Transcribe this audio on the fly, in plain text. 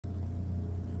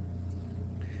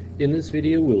In this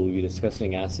video, we'll be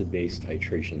discussing acid-base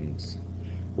titrations,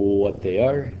 what they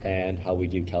are, and how we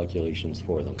do calculations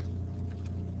for them.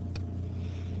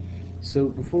 So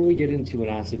before we get into an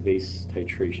acid-base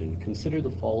titration, consider the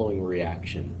following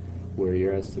reaction, where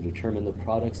you're asked to determine the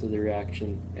products of the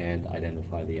reaction and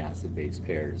identify the acid-base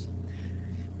pairs.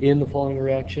 In the following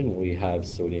reaction, we have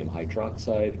sodium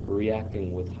hydroxide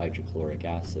reacting with hydrochloric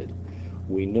acid.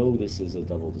 We know this is a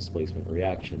double displacement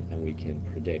reaction, and we can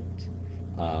predict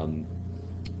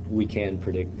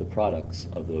the products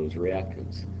of those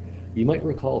reactants. You might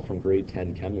recall from grade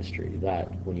 10 chemistry that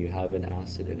when you have an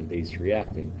acid and a base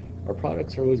reacting, our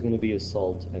products are always going to be a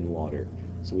salt and water,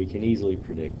 so we can easily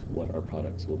predict what our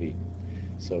products will be.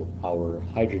 So our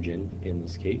hydrogen, in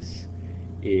this case,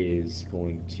 is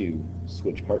going to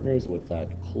switch partners with that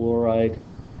chloride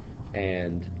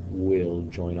and will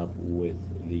join up with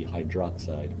the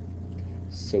hydroxide.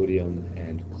 Sodium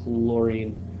and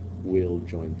chlorine will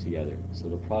join together. So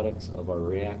the products of our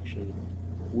reaction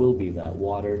will be that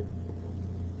water.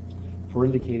 For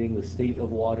indicating the state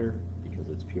of water, because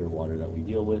it's pure water that we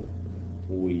deal with,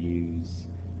 we use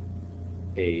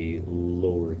a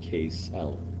lowercase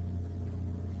l.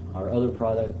 Our other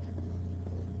product,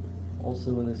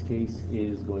 also in this case,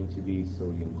 is going to be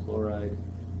sodium chloride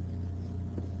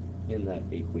in that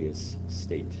aqueous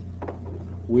state.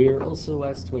 We are also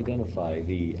asked to identify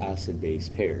the acid-base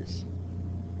pairs.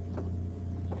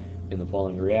 In the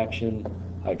following reaction,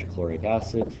 hydrochloric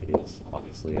acid is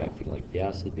obviously acting like the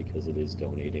acid because it is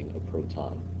donating a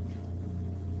proton.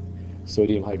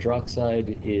 Sodium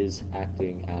hydroxide is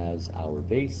acting as our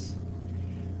base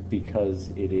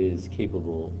because it is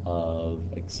capable of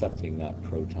accepting that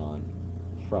proton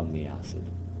from the acid.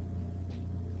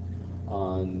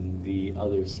 On the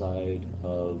other side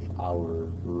of our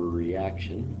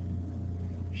reaction,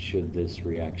 should this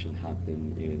reaction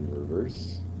happen in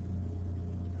reverse,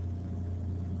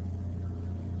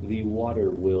 the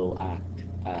water will act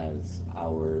as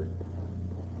our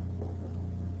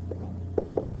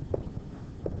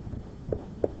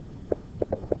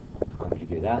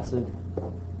conjugate acid,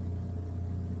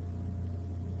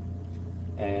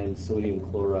 and sodium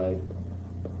chloride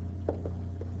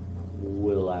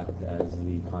will act as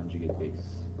the conjugate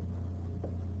base.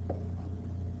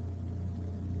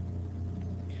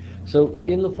 So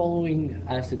in the following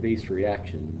acid-base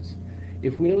reactions,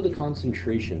 if we know the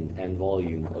concentration and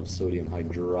volume of sodium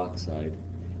hydroxide,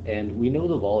 and we know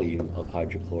the volume of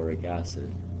hydrochloric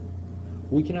acid,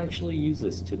 we can actually use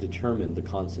this to determine the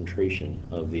concentration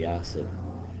of the acid.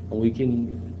 And we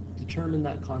can determine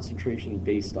that concentration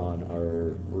based on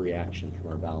our reaction from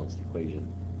our balanced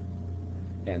equation.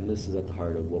 And this is at the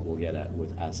heart of what we'll get at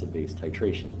with acid-base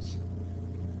titrations.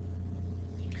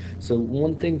 So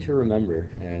one thing to remember,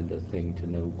 and a thing to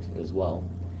note as well,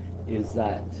 is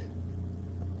that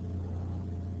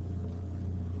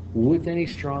with any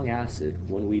strong acid,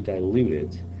 when we dilute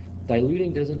it,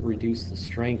 diluting doesn't reduce the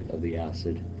strength of the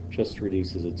acid, just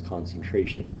reduces its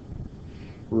concentration.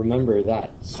 Remember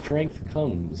that strength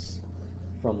comes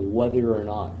from whether or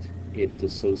not it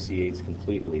dissociates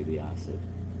completely the acid.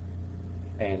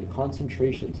 And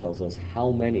concentration tells us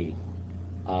how many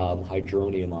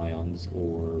hydronium ions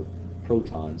or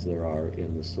protons there are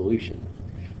in the solution.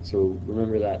 So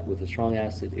remember that with a strong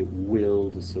acid, it will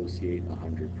dissociate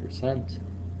 100%.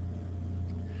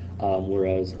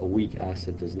 Whereas a weak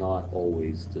acid does not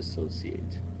always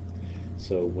dissociate.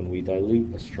 So when we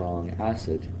dilute a strong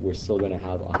acid, we're still going to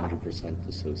have 100%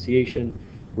 dissociation.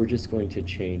 We're just going to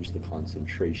change the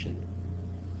concentration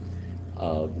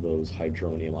of those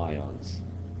hydronium ions.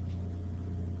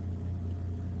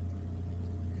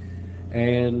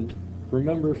 And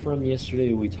remember from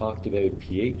yesterday we talked about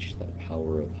pH, that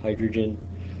power of hydrogen.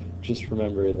 Just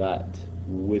remember that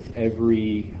with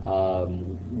every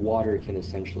water can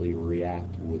essentially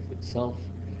react with itself.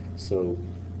 So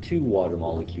two water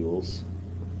molecules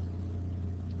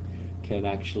can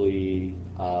actually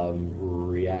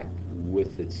react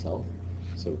with itself.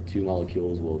 So two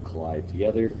molecules will collide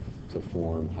together to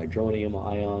form hydronium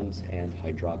ions and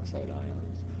hydroxide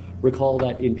ions. Recall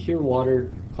that in pure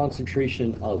water,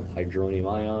 concentration of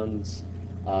hydronium ions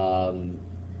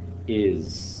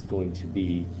is going to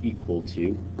be equal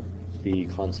to the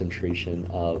concentration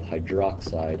of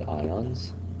hydroxide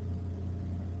ions.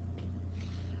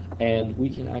 And we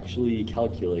can actually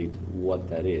calculate what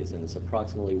that is, and it's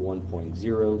approximately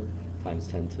 1.0 times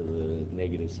 10 to the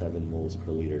negative 7 moles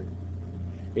per liter.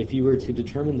 If you were to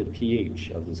determine the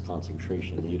pH of this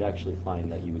concentration, you'd actually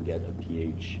find that you would get a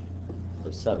pH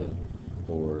of 7,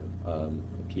 or a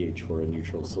pH for a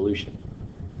neutral solution.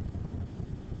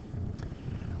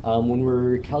 When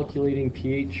we're calculating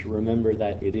pH, remember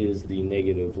that it is the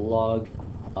negative log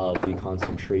of the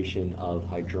concentration of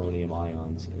hydronium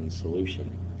ions in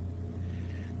solution.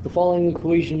 The following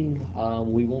equation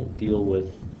we won't deal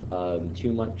with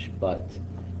too much, but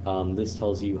this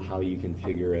tells you how you can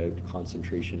figure out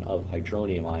concentration of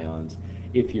hydronium ions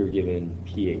if you're given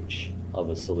pH of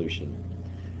a solution.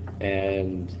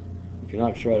 And if you're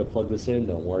not sure how to plug this in,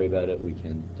 don't worry about it. We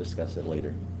can discuss it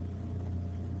later.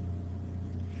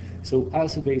 So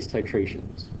acid-base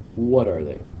titrations, what are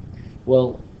they?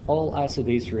 Well, all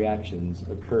acid-base reactions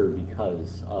occur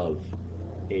because of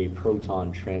a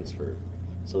proton transfer.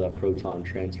 So that proton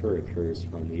transfer occurs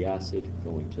from the acid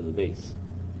going to the base.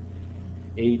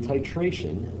 A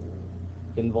titration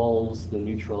involves the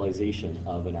neutralization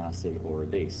of an acid or a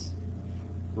base.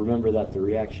 Remember that the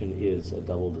reaction is a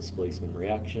double displacement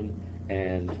reaction,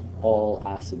 and all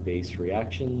acid-base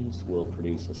reactions will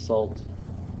produce a salt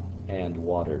and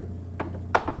water.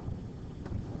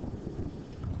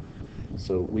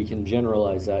 So we can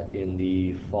generalize that in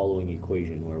the following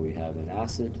equation, where we have an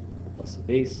acid plus a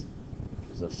base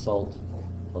is a salt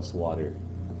plus water.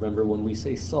 Remember, when we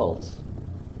say salt,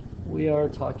 we are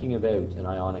talking about an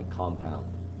ionic compound.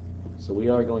 So we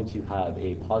are going to have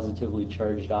a positively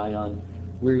charged ion.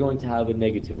 We're going to have a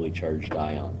negatively charged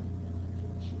ion.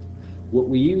 What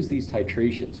we use these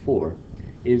titrations for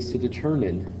is to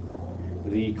determine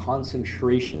the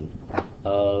concentration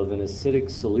of an acidic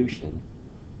solution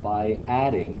by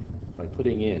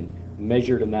putting in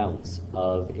measured amounts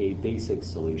of a basic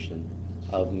solution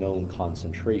of known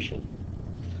concentration.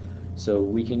 So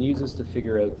we can use this to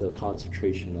figure out the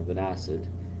concentration of an acid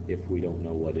if we don't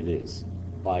know what it is,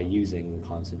 by using the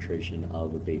concentration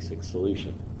of a basic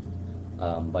solution,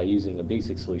 by using a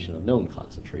basic solution of known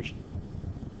concentration.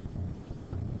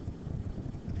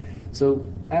 So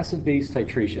acid-base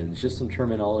titration is just some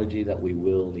terminology that we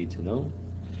will need to know.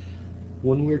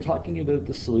 When we're talking about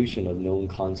the solution of known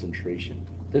concentration,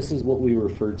 this is what we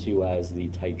refer to as the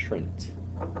titrant.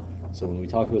 So when we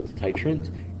talk about the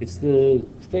titrant, it's the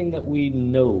thing that we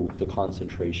know the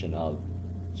concentration of.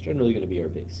 It's generally going to be our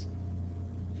base.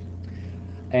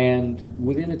 And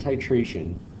within a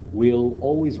titration, we'll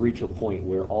always reach a point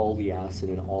where all the acid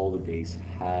and all the base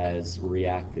has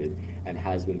reacted and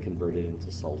has been converted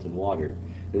into salt and water.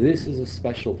 This is a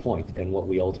special point and what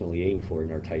we ultimately aim for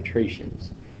in our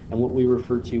titrations, and what we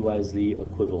refer to as the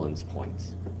equivalence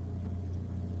point.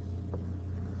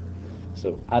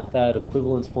 So at that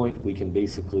equivalence point, we can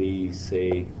basically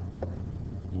say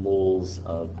moles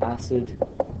of acid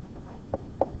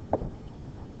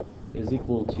is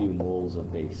equal to moles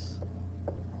of base.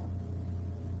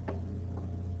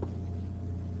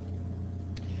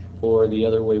 Or the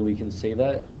other way we can say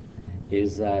that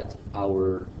is that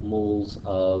our moles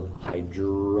of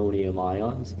hydronium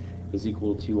ions is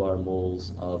equal to our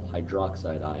moles of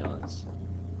hydroxide ions.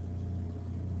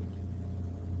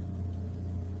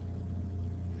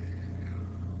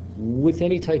 With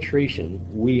any titration,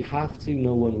 we have to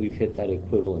know when we've hit that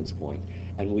equivalence point,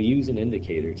 and we use an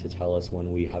indicator to tell us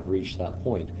when we have reached that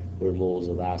point where moles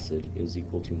of acid is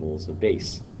equal to moles of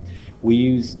base. We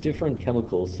use different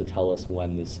chemicals to tell us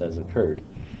when this has occurred,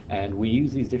 and we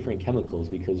use these different chemicals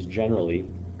because generally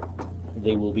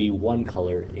they will be one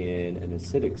color in an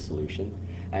acidic solution,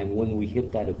 and when we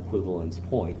hit that equivalence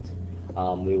point,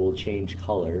 they will change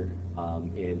color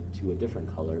into a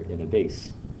different color in a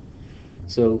base.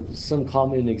 So some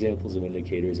common examples of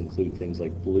indicators include things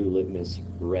like blue litmus,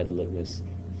 red litmus,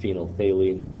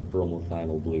 phenolphthalein,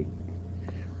 bromothymol blue.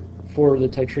 For the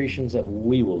titrations that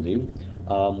we will do,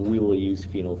 we will use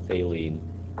phenolphthalein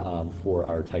for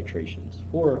our titrations,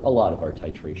 for a lot of our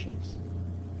titrations.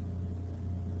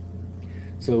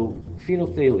 So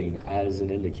phenolphthalein as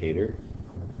an indicator,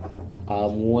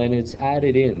 when it's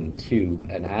added into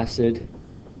an acid,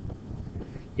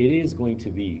 it is going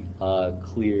to be a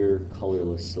clear,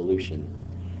 colorless solution.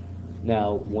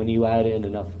 Now, when you add in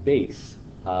enough base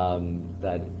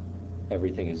that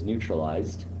everything is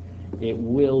neutralized, it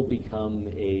will become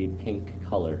a pink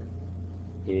color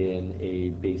in a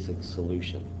basic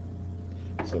solution.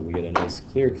 So we get a nice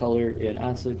clear color in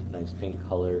acid, nice pink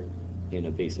color in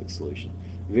a basic solution.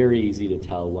 Very easy to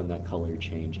tell when that color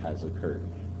change has occurred,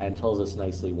 and tells us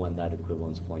nicely when that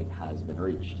equivalence point has been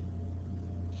reached.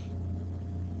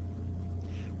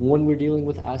 When we're dealing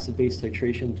with acid-base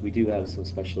titrations, we do have some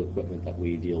special equipment that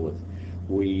we deal with.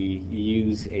 We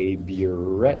use a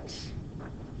burette,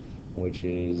 which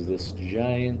is this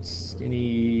giant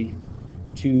skinny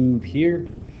tube here,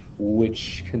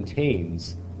 which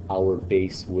contains our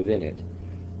base within it.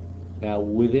 Now,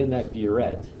 within that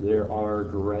burette, there are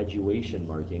graduation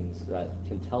markings that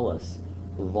can tell us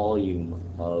volume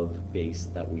of base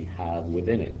that we have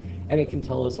within it. And it can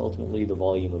tell us ultimately the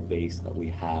volume of base that we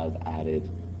have added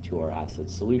to our acid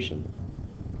solution.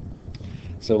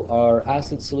 So our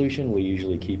acid solution we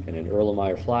usually keep in an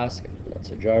Erlenmeyer flask.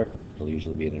 That's a jar. It'll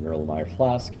usually be in an Erlenmeyer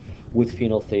flask with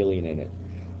phenolphthalein in it.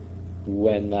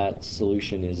 When that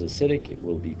solution is acidic, it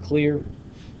will be clear.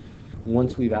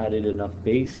 Once we've added enough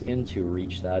base in to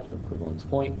reach that equivalence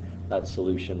point, that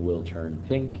solution will turn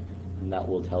pink, and that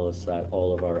will tell us that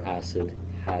all of our acid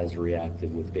has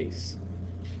reacted with base.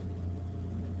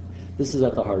 This is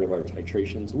at the heart of our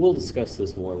titrations. We'll discuss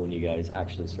this more when you guys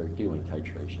actually start doing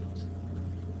titrations.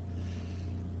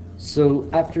 So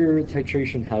after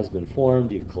titration has been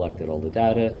formed, you've collected all the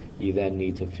data, you then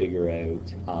need to figure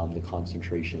out the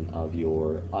concentration of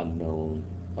your unknown,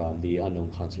 the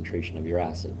unknown concentration of your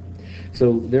acid.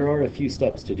 So there are a few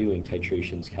steps to doing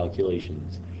titrations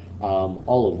calculations,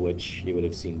 all of which you would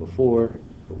have seen before,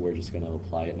 but we're just going to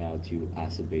apply it now to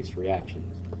acid-base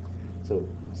reactions. So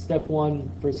step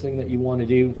one, first thing that you want to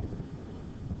do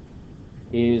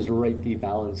is write the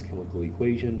balanced chemical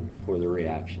equation for the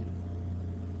reaction.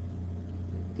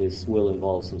 This will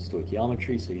involve some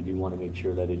stoichiometry, so you do want to make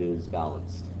sure that it is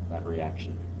balanced, that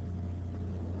reaction.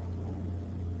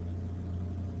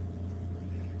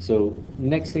 So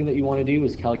next thing that you want to do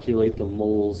is calculate the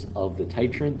moles of the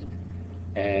titrant,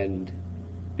 and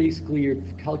basically you're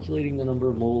calculating the number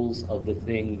of moles of the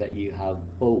thing that you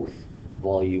have both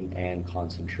volume and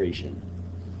concentration.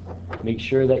 Make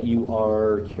sure that you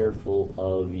are careful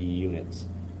of units.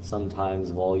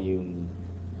 Sometimes volume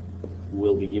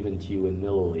will be given to you in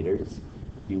milliliters.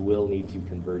 You will need to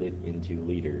convert it into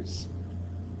liters.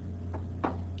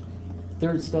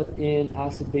 Third step in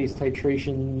acid-base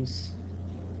titrations,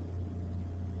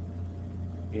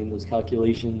 in those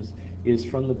calculations, is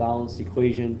from the balanced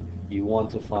equation, you want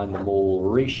to find the mole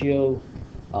ratio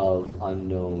of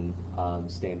unknown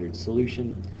standard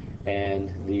solution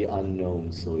and the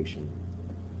unknown solution.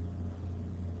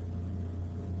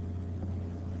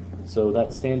 So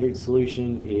that standard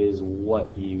solution is what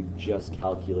you just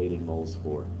calculated moles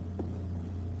for.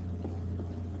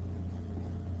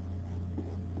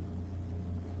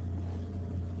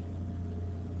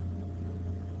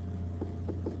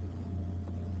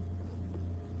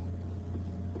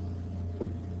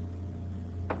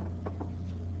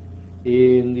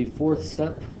 In the fourth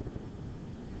step,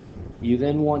 you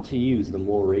then want to use the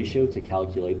mole ratio to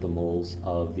calculate the moles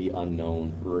of the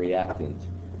unknown reactant.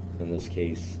 In this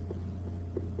case,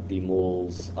 the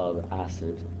moles of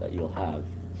acid that you'll have.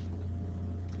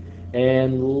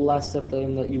 And the last step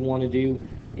then that you want to do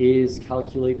is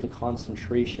calculate the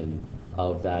concentration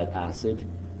of that acid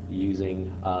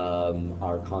using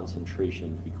our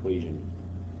concentration equation.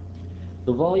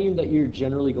 The volume that you're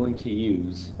generally going to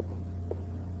use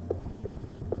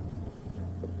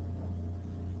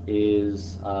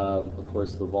is, of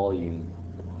course, the volume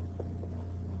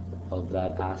of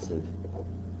that acid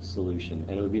solution,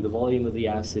 and it would be the volume of the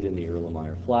acid in the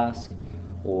Erlenmeyer flask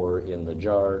or in the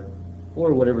jar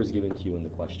or whatever is given to you in the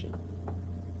question.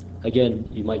 Again,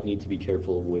 you might need to be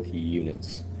careful with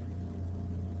units.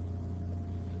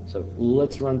 So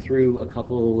let's run through a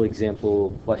couple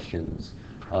example questions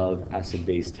of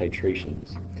acid-base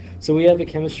titrations. So we have a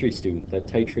chemistry student that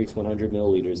titrates 100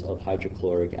 milliliters of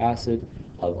hydrochloric acid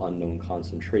of unknown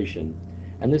concentration,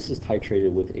 and this is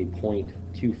titrated with a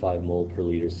 0.25 mole per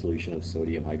liter solution of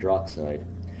sodium hydroxide.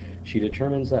 She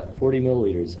determines that 40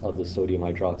 milliliters of the sodium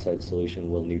hydroxide solution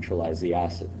will neutralize the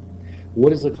acid.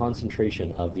 What is the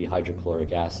concentration of the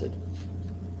hydrochloric acid?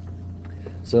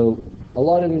 So a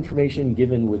lot of information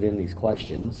given within these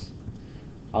questions.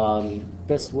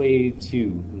 Best way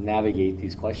to navigate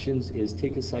these questions is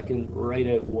take a second, write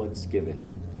out what's given.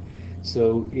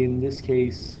 So in this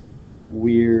case,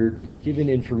 we're given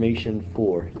information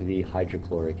for the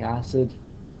hydrochloric acid.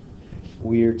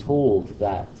 We're told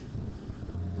that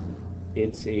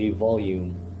it's a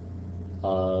volume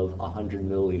of 100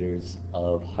 milliliters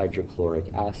of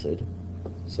hydrochloric acid.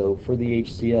 So for the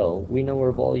HCl, we know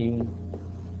our volume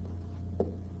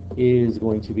is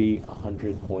going to be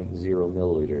 100.0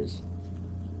 milliliters.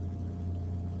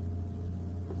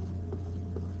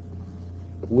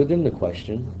 Within the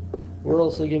question, we're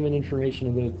also given information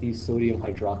about the sodium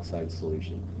hydroxide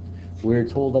solution. We're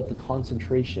told that the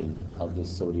concentration of the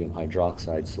sodium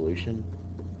hydroxide solution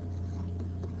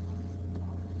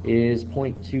is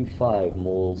 0.25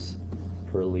 moles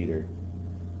per liter,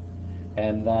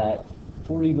 and that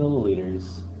 40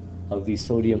 milliliters of the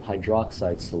sodium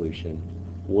hydroxide solution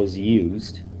was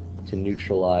used to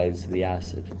neutralize the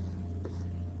acid.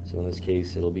 So in this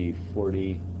case, it'll be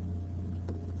 40.0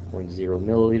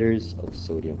 milliliters of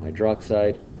sodium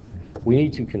hydroxide We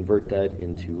need to convert that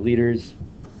into liters,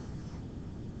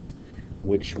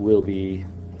 which will be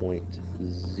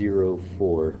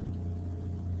 0.04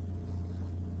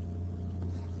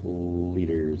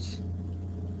 liters.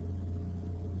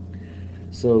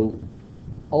 So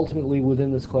ultimately,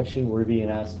 within this question, we're being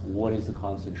asked, what is the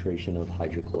concentration of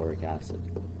hydrochloric acid?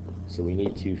 So we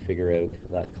need to figure out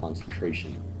that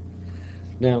concentration.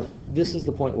 Now, this is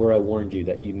the point where I warned you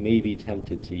that you may be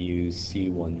tempted to use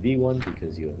C1V1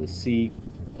 because you have a C,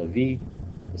 a V,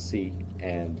 a C,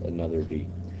 and another V.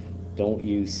 Don't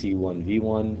use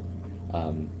C1V1.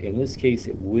 In this case,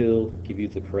 it will give you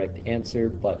the correct answer,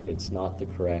 but it's not the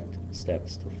correct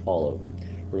steps to follow.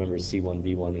 Remember,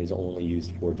 C1V1 is only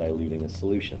used for diluting a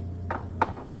solution.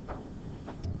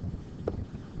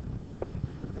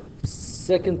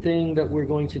 Second thing that we're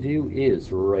going to do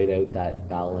is write out that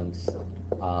balance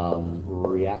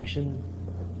reaction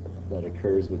that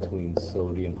occurs between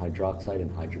sodium hydroxide and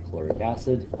hydrochloric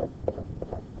acid.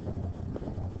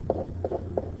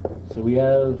 So we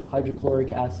have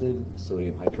hydrochloric acid,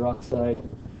 sodium hydroxide.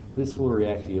 This will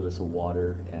react to give us a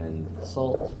water and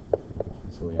salt.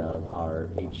 So we have our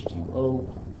H2O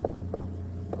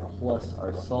plus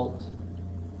our salt,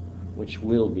 which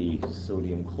will be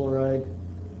sodium chloride.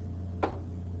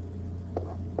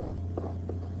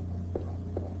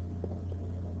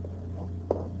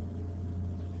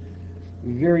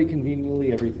 Very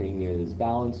conveniently, everything is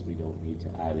balanced. We don't need to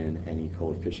add in any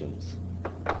coefficients.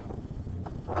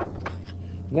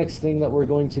 Next thing that we're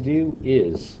going to do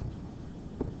is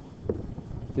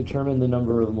determine the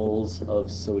number of moles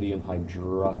of sodium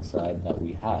hydroxide that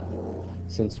we have.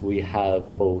 Since we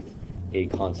have both a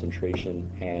concentration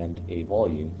and a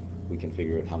volume, we can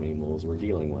figure out how many moles we're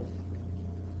dealing with.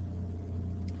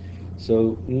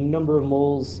 So number of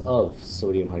moles of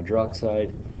sodium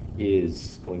hydroxide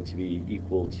is going to be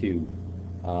equal to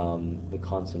the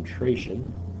concentration,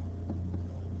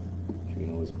 which we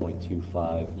know is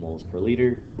 0.25 moles per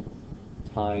liter,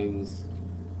 times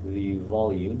the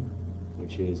volume,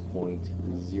 which is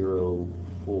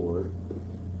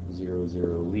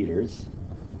 0.0400 liters.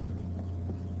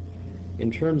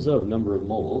 In terms of number of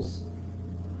moles,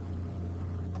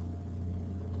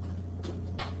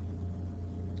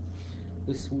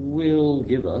 this will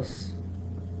give us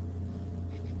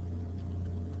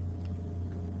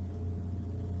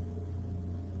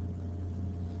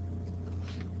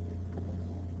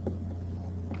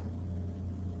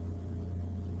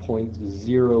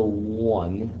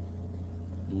 0.01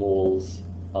 moles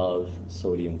of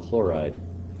sodium chloride.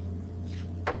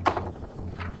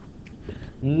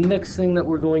 Next thing that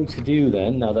we're going to do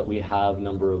then, now that we have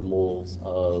number of moles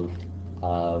of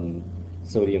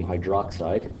sodium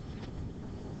hydroxide,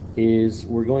 is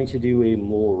we're going to do a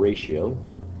mole ratio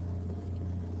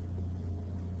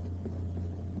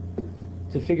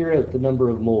to figure out the number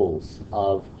of moles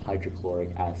of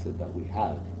hydrochloric acid that we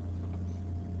have.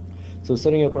 So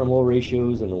setting up our mole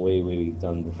ratios in the way we've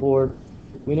done before,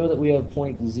 we know that we have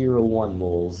 0.01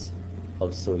 moles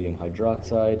of sodium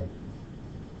hydroxide.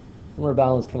 From our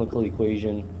balanced chemical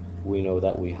equation, we know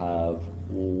that we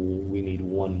need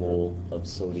 1 mole of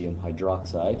sodium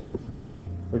hydroxide.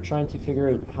 We're trying to figure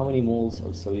out how many moles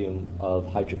of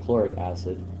hydrochloric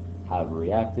acid have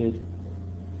reacted.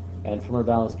 And from our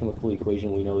balanced chemical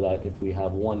equation, we know that if we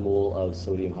have 1 mole of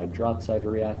sodium hydroxide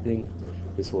reacting,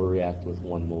 this will react with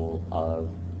 1 mole of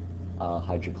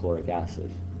hydrochloric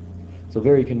acid. So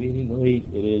very conveniently,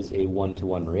 it is a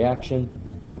 1-to-1 reaction.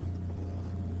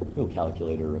 No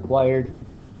calculator required.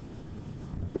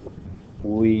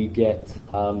 We get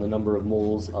the number of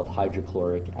moles of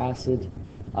hydrochloric acid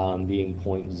being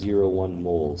 0.01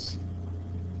 moles.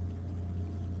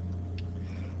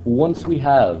 Once we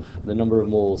have the number of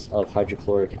moles of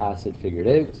hydrochloric acid figured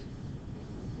out,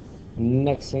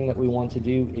 next thing that we want to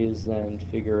do is then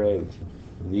figure out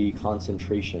the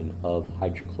concentration of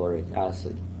hydrochloric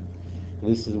acid.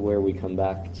 This is where we come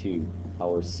back to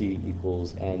our C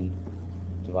equals N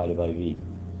divided by V.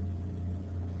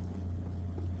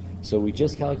 So we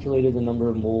just calculated the number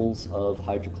of moles of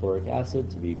hydrochloric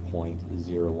acid to be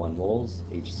 0.01 moles,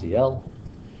 HCl.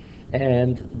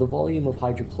 And the volume of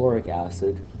hydrochloric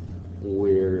acid,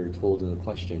 we're told in the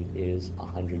question, is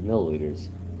 100 milliliters.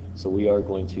 So we are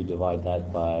going to divide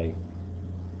that by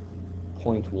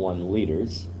 0.1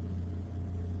 liters.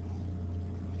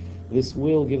 This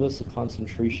will give us a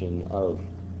concentration of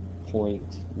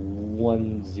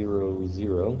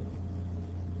 0.100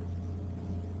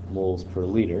 moles per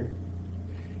liter.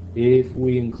 If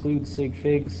we include sig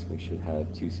figs, we should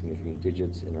have 2 significant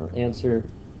digits in our answer.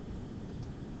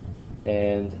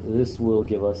 And this will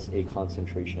give us a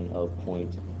concentration of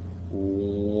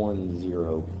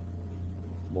 0.10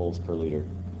 moles per liter.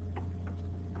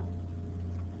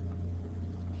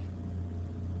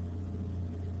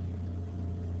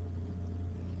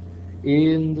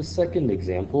 In the second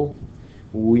example,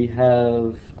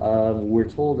 we're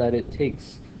told that it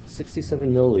takes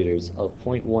 67 milliliters of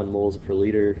 0.1 moles per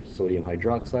liter sodium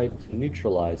hydroxide to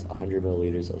neutralize 100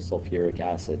 milliliters of sulfuric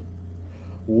acid.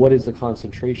 What is the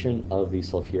concentration of the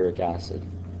sulfuric acid?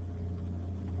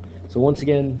 So once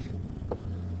again,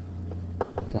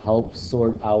 to help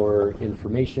sort our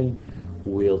information,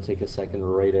 we'll take a second to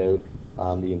write out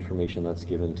the information that's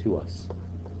given to us.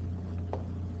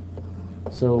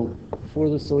 So for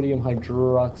the sodium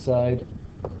hydroxide,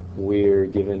 we're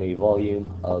given a volume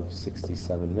of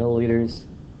 67 milliliters.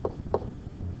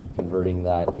 Converting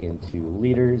that into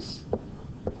liters,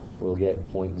 we'll get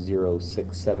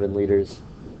 0.067 liters.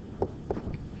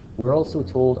 We're also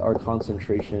told our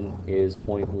concentration is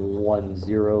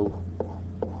 0.10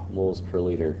 moles per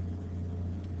liter.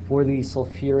 For the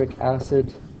sulfuric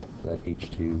acid, that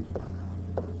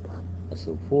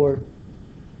H2SO4,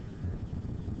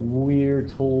 we're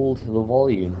told the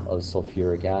volume of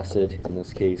sulfuric acid, in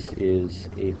this case, is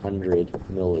 100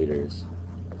 milliliters.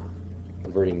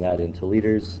 Converting that into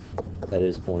liters, that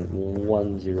is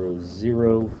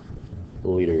 0.100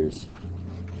 liters.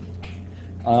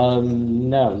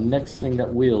 Now, next thing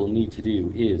that we'll need to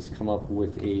do is come up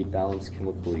with a balanced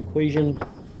chemical equation.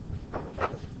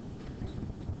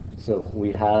 So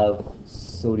we have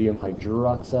sodium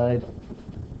hydroxide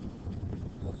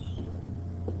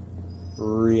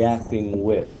reacting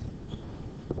with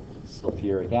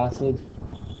sulfuric acid.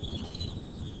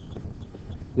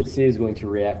 This is going to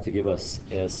react to give us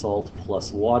a salt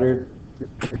plus water.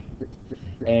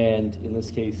 And in this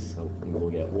case,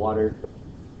 we'll get water.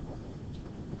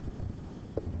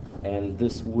 And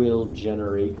this will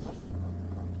generate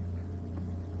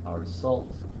our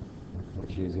salt,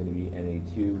 which is going to be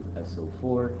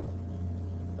Na2SO4,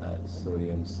 that's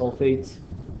sodium sulfate.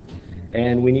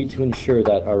 And we need to ensure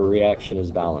that our reaction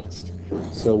is balanced.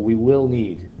 So we will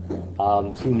need 2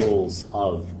 moles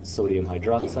of sodium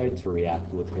hydroxide to react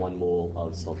with 1 mole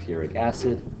of sulfuric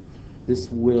acid. This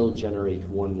will generate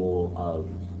 1 mole of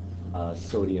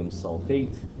sodium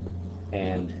sulfate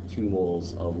and 2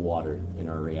 moles of water in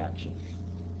our reaction.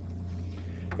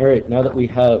 All right, now that we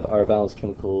have our balanced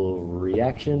chemical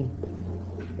reaction,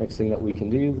 next thing that we can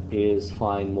do is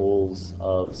find moles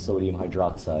of sodium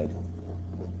hydroxide.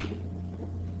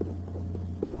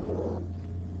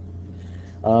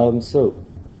 So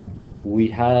we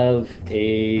have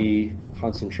a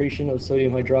concentration of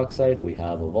sodium hydroxide, we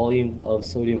have a volume of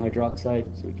sodium hydroxide,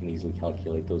 so we can easily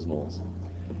calculate those moles.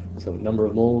 So number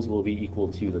of moles will be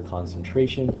equal to the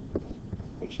concentration,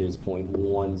 which is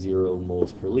 0.10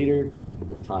 moles per liter,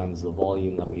 times the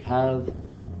volume that we have,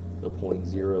 the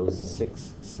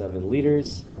 0.067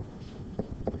 liters.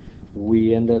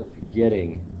 We end up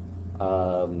getting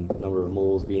number of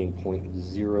moles being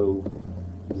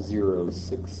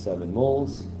 0.0067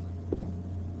 moles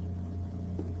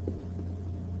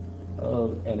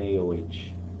of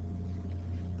NaOH.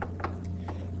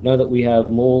 Now that we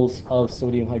have moles of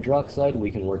sodium hydroxide,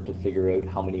 we can work to figure out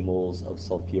how many moles of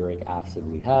sulfuric acid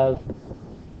we have.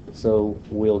 So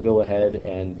we'll go ahead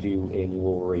and do a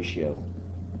mole ratio.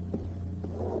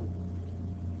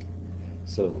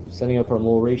 So setting up our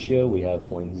mole ratio, we have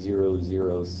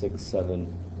 0.0067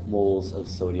 moles of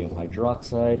sodium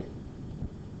hydroxide.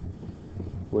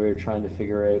 We're trying to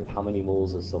figure out how many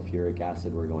moles of sulfuric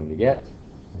acid we're going to get.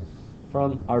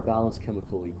 From our balanced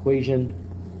chemical equation,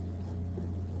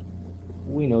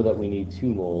 we know that we need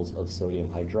 2 moles of sodium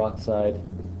hydroxide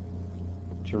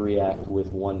to react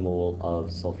with 1 mole of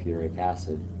sulfuric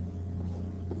acid.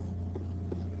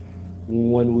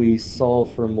 When we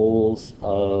solve for moles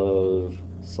of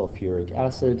sulfuric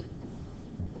acid,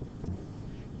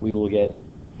 we will get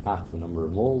half the number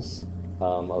of moles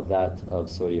of that of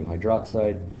sodium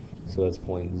hydroxide, so that's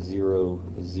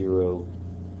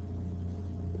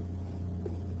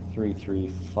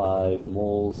 0.00335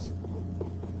 moles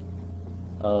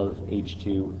of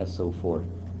H2SO4.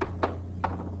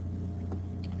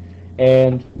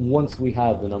 And once we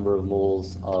have the number of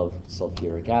moles of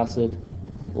sulfuric acid,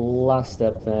 last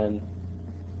step then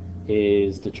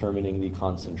is determining the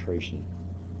concentration.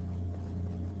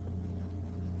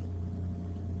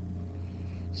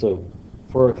 So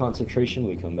for our concentration,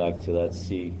 we come back to that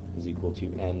C is equal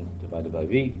to N divided by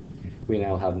V. We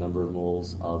now have number of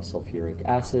moles of sulfuric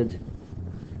acid.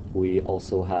 We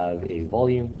also have a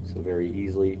volume, so very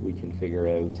easily we can figure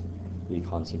out the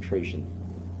concentration.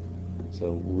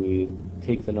 So we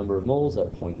take the number of moles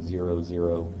at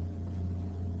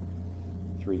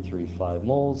 0.00335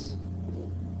 moles,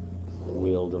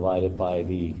 We'll divide it by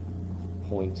the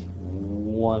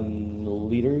 0.1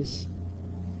 liters,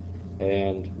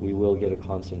 and we will get a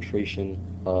concentration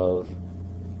of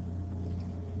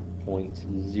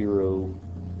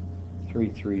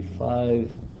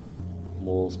 0.0335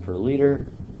 moles per liter.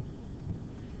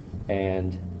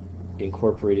 And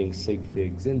incorporating sig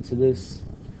figs into this,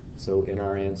 so in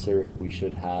our answer we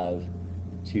should have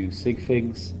 2 sig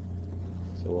figs,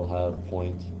 so we'll have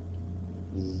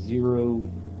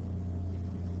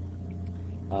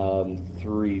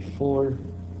 0.034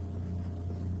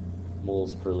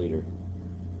 moles per liter.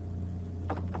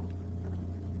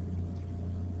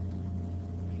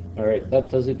 All right, that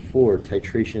does it for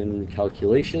titration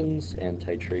calculations and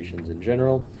titrations in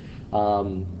general.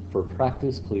 For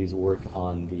practice, please work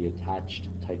on the attached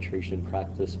titration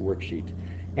practice worksheet.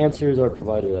 Answers are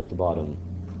provided at the bottom.